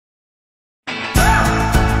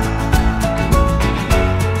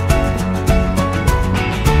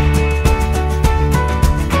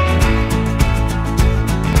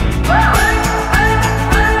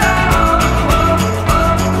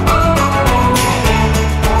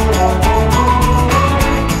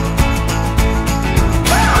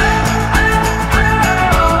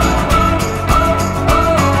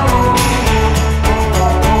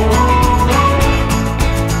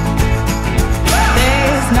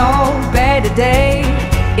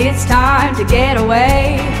it's time to get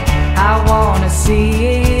away. I wanna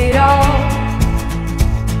see it all.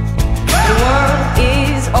 The world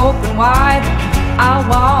is open wide, I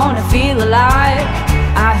wanna feel alive.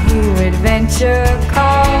 I hear adventure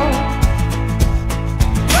call.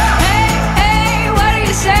 Hey, hey, what are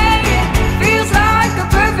you saying? Feels like a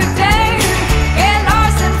perfect day. Get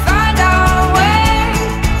lost and find our way.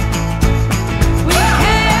 We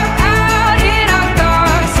camp out in our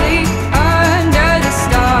cars, sleep under the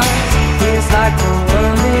stars. Feels like the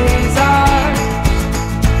world is ours.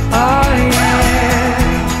 Oh yeah.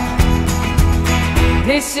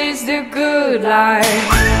 This is the good life.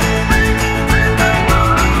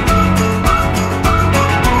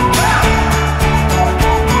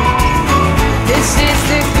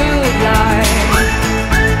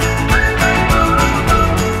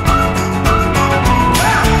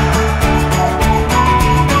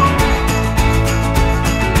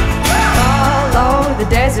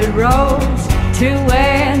 Desert roads to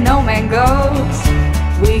where no man goes.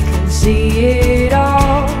 We can see it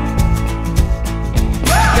all.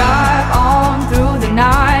 Drive on through the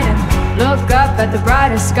night and look up at the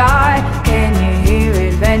brightest sky. Can you hear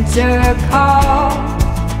adventure call?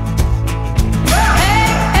 Hey,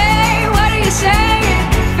 hey, what are you saying?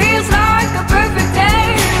 Feels like a perfect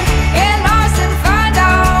day. Get lost and find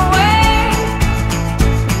our way.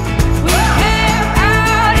 We camp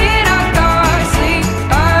out in our cars, sleep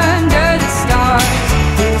under the stars.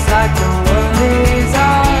 Feels like the world is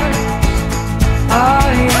ours. Oh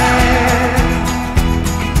yeah.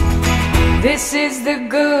 This is the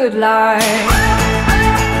good life.